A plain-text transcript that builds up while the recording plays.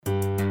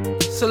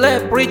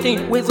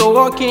celebrating with the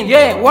walking.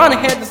 Yeah, one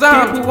head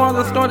design. People want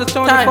to start the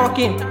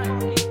fucking.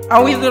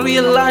 And with the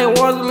real life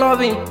was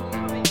loving.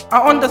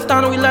 I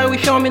understand we like, we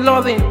show me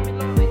loving.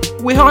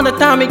 We on the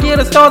time, we get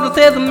a star that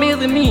says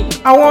amazing me.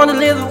 I wanna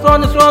live the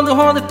sun, the sun, the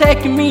horn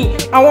attacking me.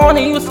 I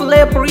wanna use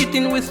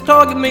celebrating with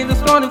talking me, the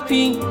strong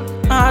thing.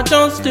 I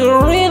just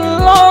still real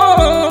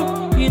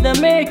love. You that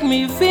make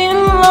me feel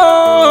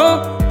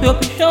love.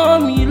 People show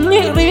me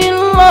real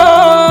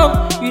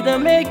love. You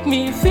that make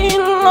me feel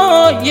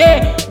love.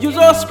 Yeah, you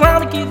just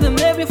crying to kids and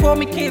maybe for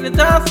me kids and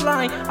that's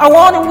line. I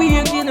wanna we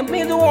in the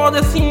middle of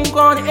the scene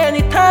gone.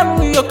 Anytime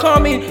we are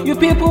coming, you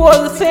people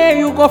are the same,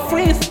 you go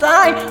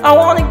freestyle. I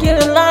wanna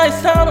get a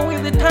lifestyle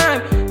with the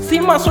time. See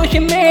my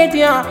social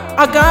media,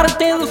 I got a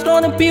thing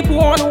story people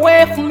wanna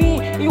wait for me.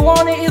 You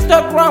want an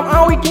Instagram,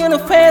 how we get a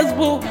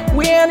Facebook,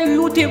 we on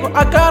YouTube.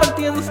 I got a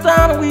thing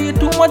style with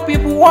too much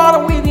people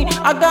wanna with me.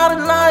 I got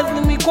a lies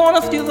in me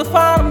corner still the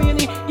fire me.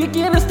 You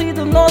get a still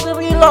to know the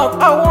real love.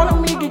 I wanna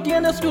make it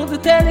get a still to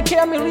tell you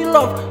can me real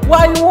love.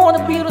 Why you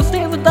wanna be the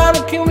still that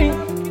don't kill me?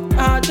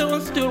 I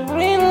just the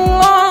real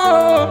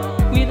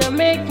love. We that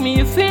make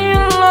me feel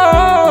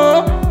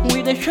love.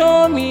 We that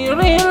show me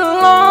real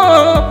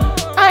love.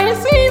 I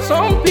see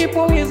some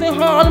people using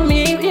hard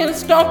me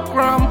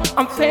Instagram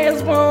and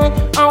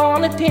Facebook. I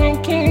wanna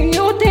thank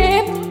you,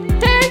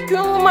 thank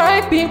you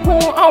my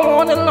people. I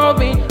wanna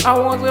love it. I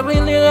was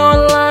really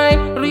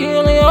online,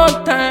 really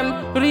on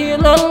time, really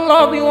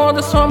love you. Want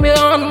to show me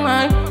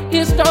online,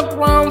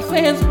 Instagram,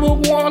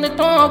 Facebook. Wanna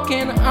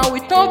talking, I we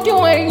talking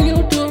when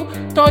you do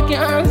talking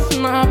and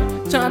snap.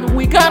 Child,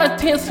 we gotta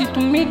test it to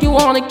make you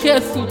wanna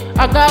kiss it.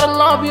 I gotta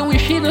love you, we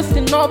shouldn't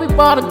still know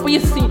about the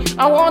pussy.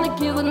 I wanna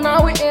kiss it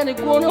now, we ain't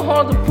gonna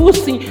hold the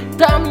pussy.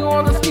 Damn, you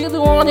wanna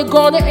still wanna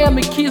go there and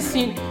be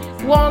kissing.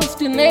 Wanna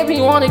still maybe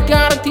you wanna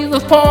gotta tease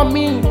us for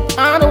me.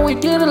 I know we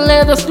get a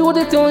letter, do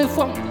the thing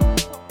for me.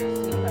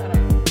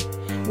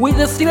 We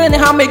just stealing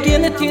how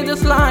making it in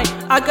this line.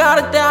 I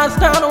gotta dance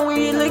down and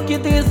we look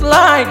at this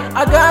line.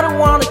 I gotta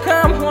wanna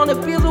come on the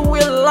people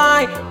with a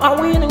line. I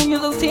win and you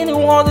just see the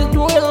want to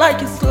do it like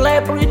a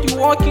celebrity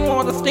walking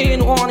on the stage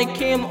on it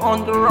came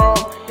on the road.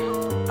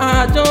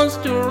 I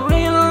just do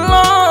real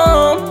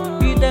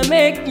love. You that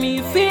make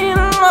me feel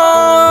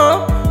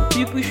love.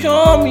 People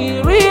show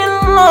me real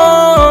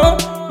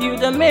love. You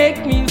that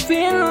make me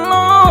feel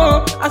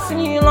love. I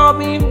see you love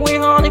me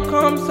when on it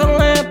comes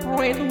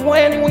celebrate.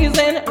 When we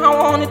say I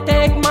wanna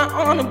take my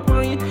honor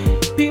breath.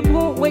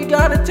 People we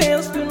got a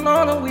chance to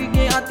know we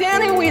get. I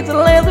tell you with the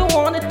lazy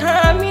wanna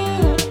tie me.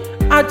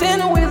 I tell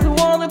you with the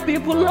one that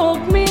people look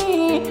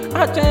me.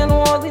 I tell you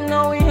all they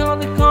know we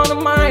have the corner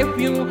of my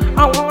view.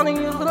 I wanna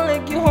use the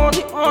leg you hold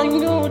it on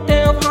you.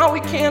 Tell how we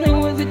can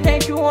use it,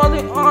 take you all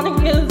the honor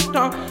and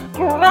stuff.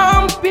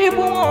 Ground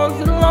people want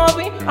to love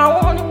it. I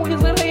wanna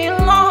with the real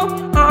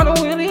love. I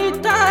know we real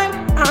time.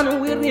 I know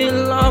we real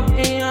love.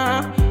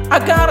 Yeah. I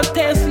gotta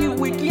test you.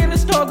 We get it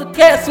start to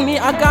test me.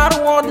 I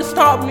gotta want to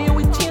stop me.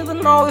 We change the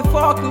know it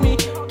fuck me.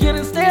 Get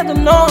instead of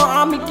no,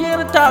 I mean get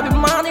it top. If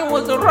money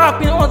was a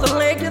rap, it was a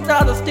leg, it's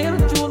out of still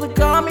to the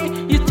gummy.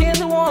 You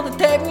didn't want to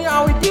take me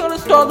out, we did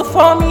start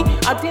for me.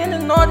 I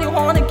didn't know they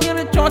wanna get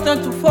it turned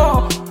to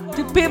fall.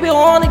 The people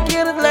wanna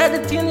get it, let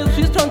it in the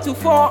switch turn to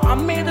fall. I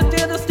made it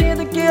till the still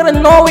to get it,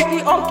 no we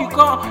eat on you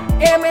call.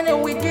 Amen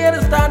and we get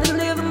it started,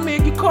 little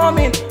make it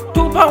coming.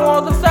 2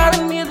 pounds the side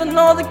of me, the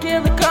another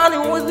kid, the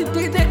calling was the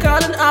day they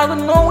calling. I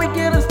don't know we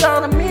get it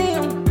started me.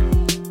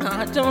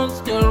 I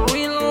just the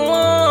real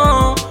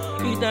love.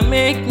 You that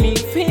make me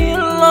feel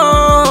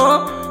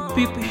love.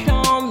 People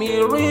show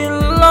me real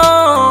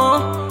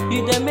love.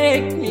 You that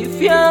make me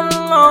feel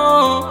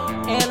love.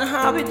 And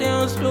happy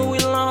dance to we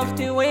love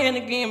to win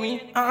the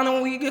game. I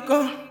know we get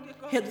go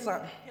hit the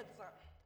sun.